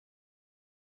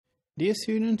Dear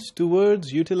students,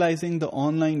 towards utilizing the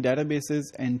online databases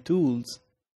and tools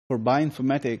for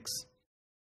bioinformatics,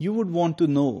 you would want to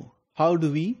know how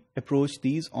do we approach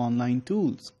these online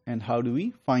tools and how do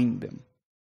we find them.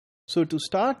 So to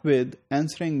start with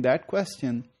answering that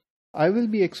question, I will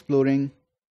be exploring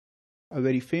a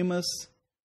very famous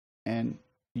and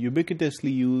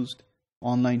ubiquitously used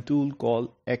online tool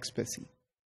called EXPASY.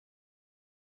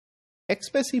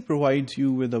 EXPASY provides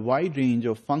you with a wide range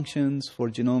of functions for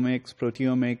genomics,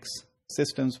 proteomics,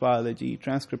 systems biology,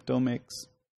 transcriptomics,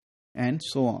 and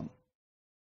so on.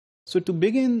 So to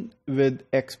begin with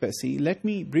EXPASY, let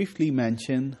me briefly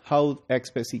mention how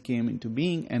EXPASY came into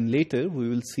being, and later we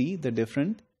will see the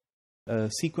different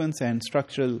sequence and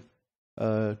structural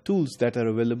tools that are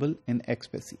available in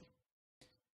EXPASY.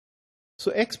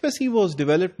 So EXPASY was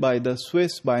developed by the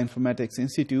Swiss Bioinformatics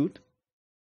Institute,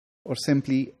 or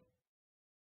simply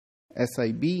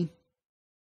SIB,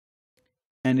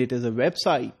 and it is a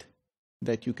website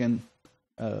that you can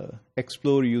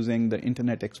explore using the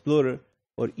Internet Explorer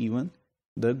or even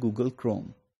the Google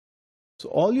Chrome. So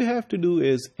all you have to do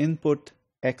is input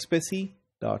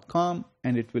expasy.com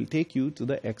and it will take you to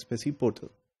the EXPASY portal.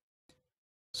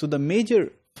 So the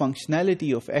major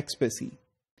functionality of EXPASY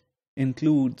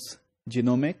includes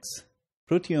genomics,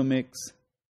 proteomics,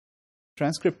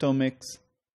 transcriptomics,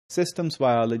 systems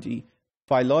biology,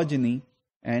 phylogeny,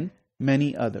 and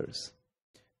many others.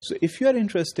 So if you are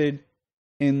interested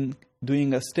in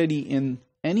doing a study in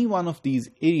any one of these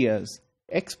areas,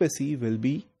 EXPASY will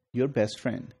be your best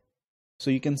friend.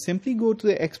 So you can simply go to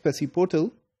the EXPASY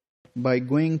portal by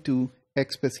going to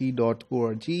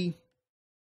expasy.org,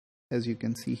 as you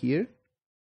can see here,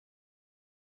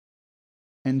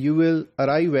 and you will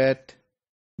arrive at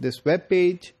this web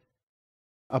page,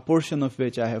 a portion of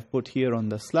which I have put here on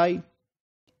the slide,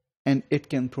 and it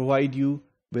can provide you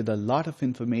with a lot of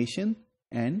information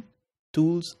and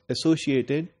tools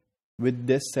associated with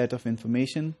this set of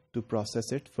information to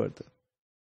process it further.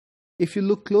 If you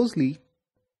look closely,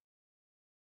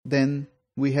 then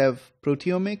we have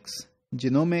proteomics,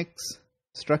 genomics,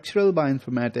 structural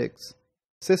bioinformatics,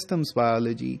 systems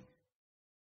biology,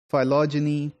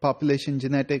 phylogeny, population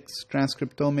genetics,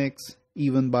 transcriptomics,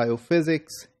 even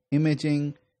biophysics,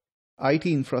 imaging, IT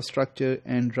infrastructure,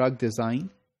 and drug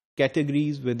design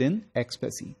categories within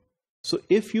EXPASY. So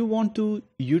if you want to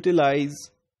utilize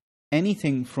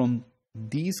anything from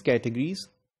these categories,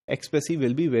 EXPASY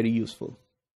will be very useful.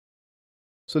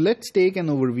 So let's take an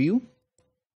overview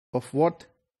of what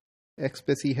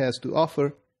EXPASY has to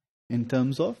offer in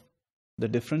terms of the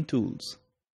different tools.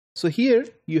 So here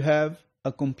you have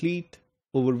a complete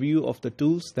overview of the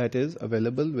tools that is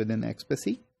available within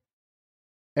EXPASY.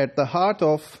 At the heart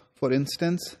of, for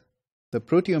instance, the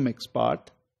proteomics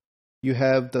part, you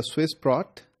have the Swiss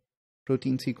Prot,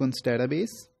 protein sequence database,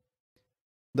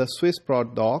 the Swiss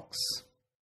Prot docs.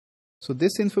 So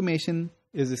this information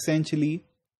is essentially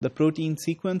the protein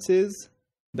sequences,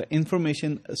 the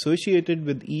information associated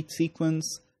with each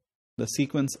sequence, the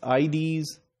sequence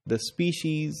IDs, the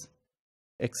species,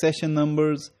 accession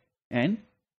numbers, and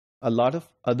a lot of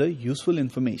other useful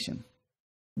information.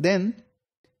 Then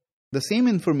the same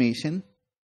information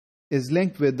is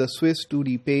linked with the Swiss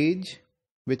 2D page,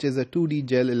 which is a 2D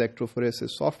gel electrophoresis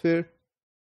software.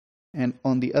 And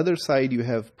on the other side, you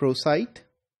have ProCyte.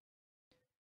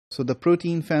 So the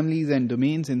protein families and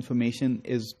domains information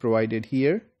is provided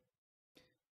here.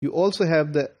 You also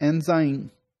have the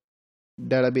enzyme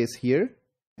database here,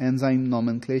 enzyme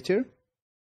nomenclature.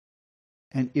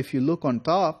 And if you look on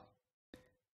top,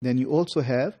 then you also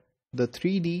have the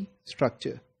 3D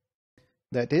structure,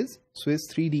 that is Swiss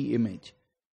 3D image.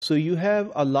 So you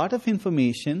have a lot of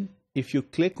information. If you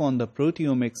click on the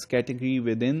proteomics category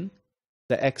within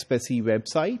the EXPASY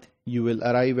website, you will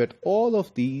arrive at all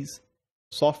of these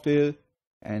software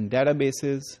and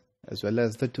databases as well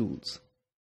as the tools.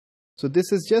 So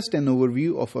this is just an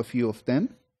overview of a few of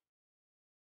them.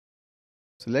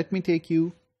 So let me take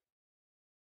you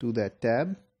to that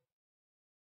tab.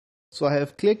 So I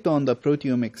have clicked on the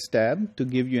proteomics tab to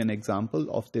give you an example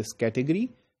of this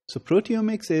category. So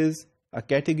proteomics is a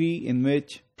category in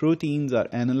which proteins are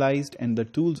analyzed and the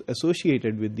tools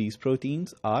associated with these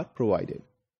proteins are provided.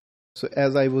 So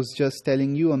as I was just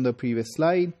telling you on the previous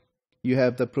slide, you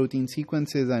have the protein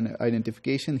sequences and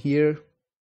identification here.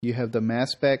 You have the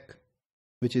mass spec,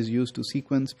 which is used to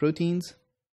sequence proteins.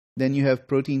 Then you have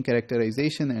protein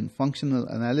characterization and functional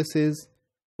analysis.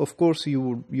 Of course,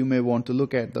 you may want to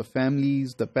look at the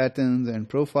families, the patterns and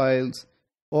profiles,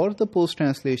 or the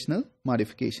post-translational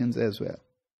modifications as well.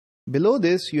 Below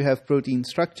this, you have protein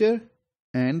structure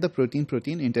and the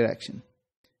protein-protein interaction.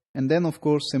 And then, of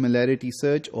course, similarity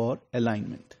search or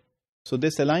alignment. So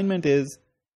this alignment is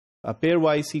a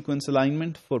pairwise sequence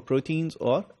alignment for proteins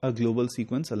or a global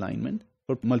sequence alignment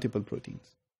for multiple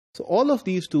proteins. So all of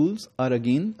these tools are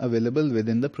again available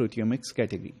within the proteomics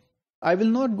category. I will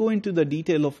not go into the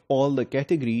detail of all the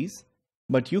categories,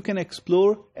 but you can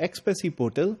explore EXPASY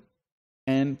portal,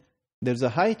 and there's a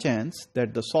high chance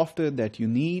that the software that you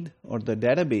need or the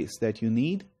database that you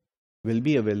need will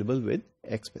be available with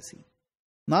EXPASY.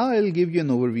 Now I'll give you an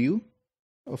overview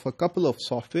of a couple of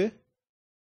software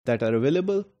that are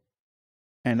available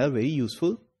and are very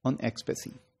useful on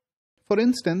EXPASY. For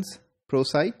instance,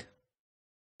 ProCite.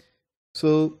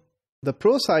 So the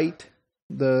ProCite,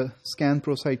 the Scan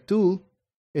ProCite tool,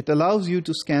 it allows you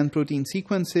to scan protein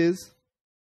sequences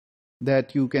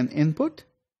that you can input,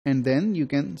 and then you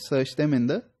can search them in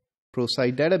the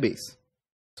ProCite database.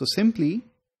 So simply,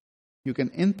 you can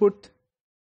input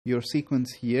your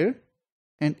sequence here,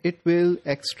 and it will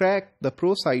extract the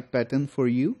ProCite pattern for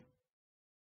you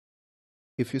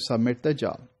if you submit the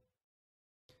job.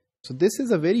 So this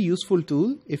is a very useful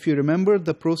tool if you remember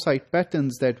the ProCite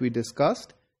patterns that we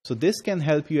discussed. So this can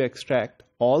help you extract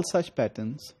all such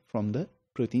patterns from the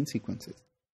protein sequences.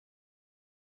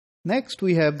 Next,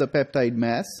 we have the peptide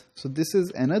mass. So this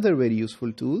is another very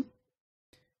useful tool,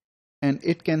 and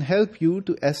it can help you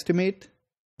to estimate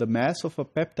the mass of a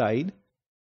peptide.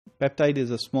 Peptide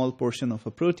is a small portion of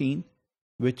a protein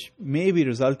which may be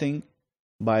resulting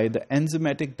by the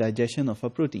enzymatic digestion of a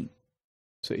protein.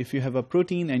 So if you have a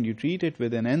protein and you treat it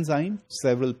with an enzyme,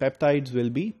 several peptides will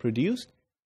be produced,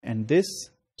 and this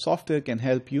software can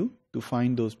help you to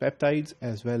find those peptides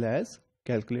as well as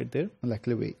calculate their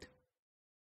molecular weight.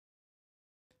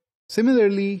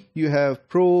 Similarly, you have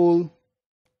ProOL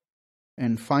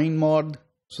and FindMod.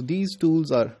 So these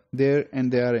tools are there,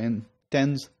 and they are in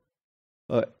tens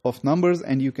of numbers,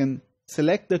 and you can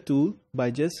select the tool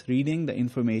by just reading the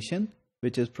information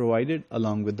which is provided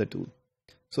along with the tool.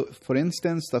 So for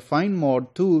instance, the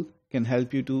FindMod tool can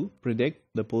help you to predict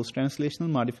the post-translational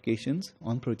modifications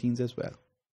on proteins as well.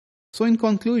 So in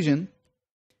conclusion,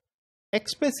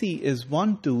 EXPASY is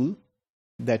one tool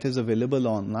that is available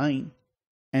online,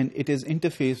 and it is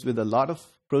interfaced with a lot of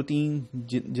protein,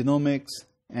 genomics,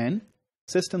 and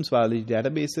systems biology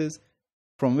databases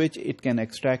from which it can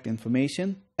extract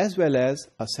information, as well as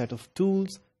a set of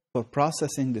tools for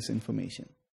processing this information.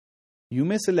 You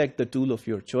may select the tool of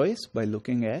your choice by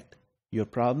looking at your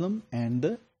problem and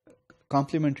the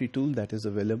complementary tool that is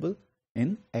available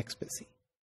in EXPASY.